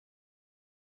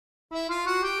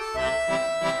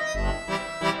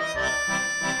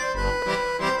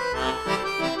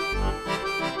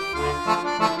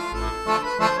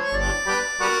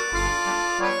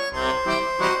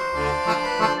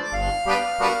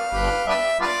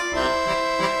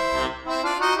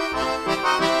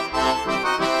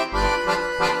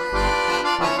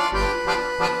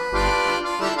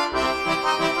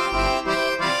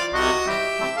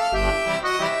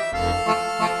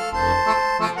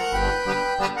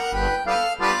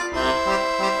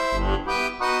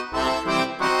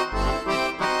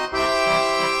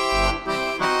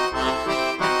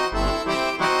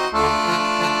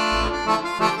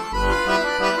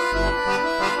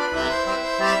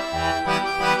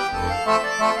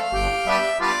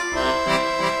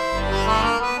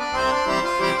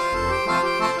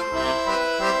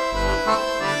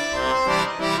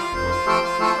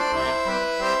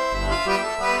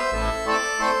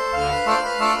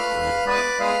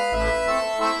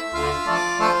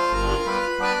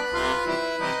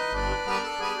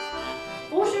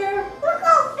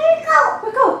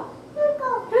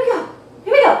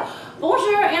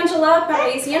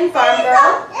Parisienne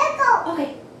Farmgirl.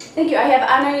 Okay, thank you. I have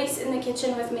Anais in the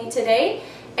kitchen with me today,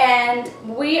 and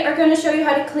we are going to show you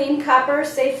how to clean copper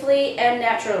safely and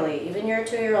naturally. Even your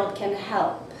 2-year-old can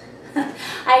help.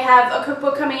 I have a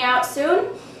cookbook coming out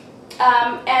soon,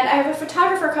 and I have a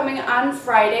photographer coming on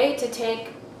Friday to take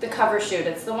the cover shoot.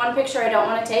 It's the one picture I don't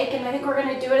want to take, and I think we're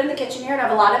going to do it in the kitchen here. And I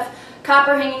have a lot of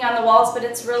copper hanging on the walls, but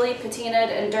it's really patinaed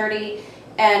and dirty,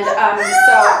 and so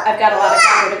I've got a lot of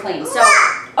copper to clean. So,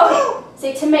 okay,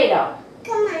 say tomato.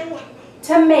 Come on now.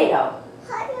 Tomato.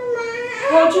 Hold your mom.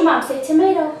 Hold your mom. Say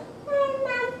tomato. Hold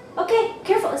mom. Okay,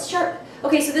 careful, it's sharp.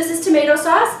 Okay, so this is tomato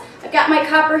sauce. I've got my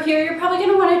copper here. You're probably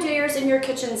going to want to do yours in your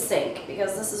kitchen sink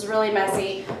because this is really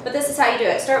messy, but this is how you do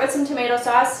it. Start with some tomato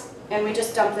sauce, and we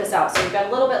just dump this out. So we've got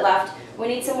a little bit left. We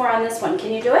need some more on this one.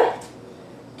 Can you do it?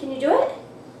 Can you do it?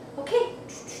 Okay.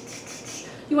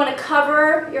 You want to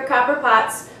cover your copper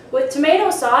pots with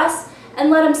tomato sauce and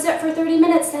let them sit for 30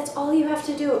 minutes. That's all you have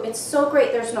to do. It's so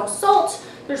great. There's no salt,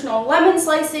 there's no lemon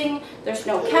slicing, there's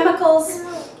no chemicals,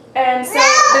 and so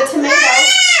the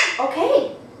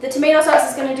tomato sauce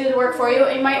is going to do the work for you.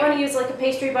 And you might want to use like a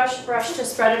pastry brush to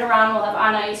spread it around. We'll have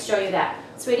Anais show you that.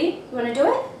 Sweetie, you want to do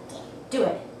it? Do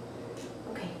it.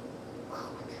 Okay.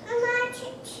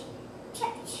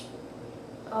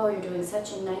 Oh, you're doing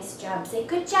such a nice job. Say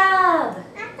good job.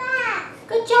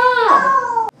 Good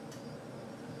job.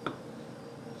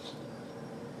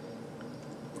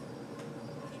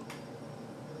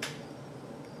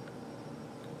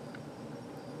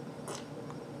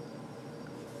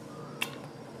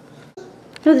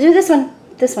 No, do this one.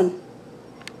 This one.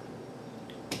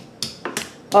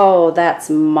 Oh, that's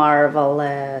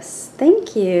marvelous.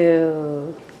 Thank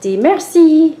you. Dis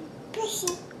merci.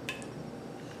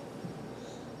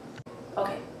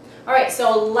 Okay. All right,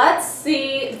 so let's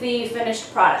see the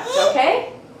finished product, okay?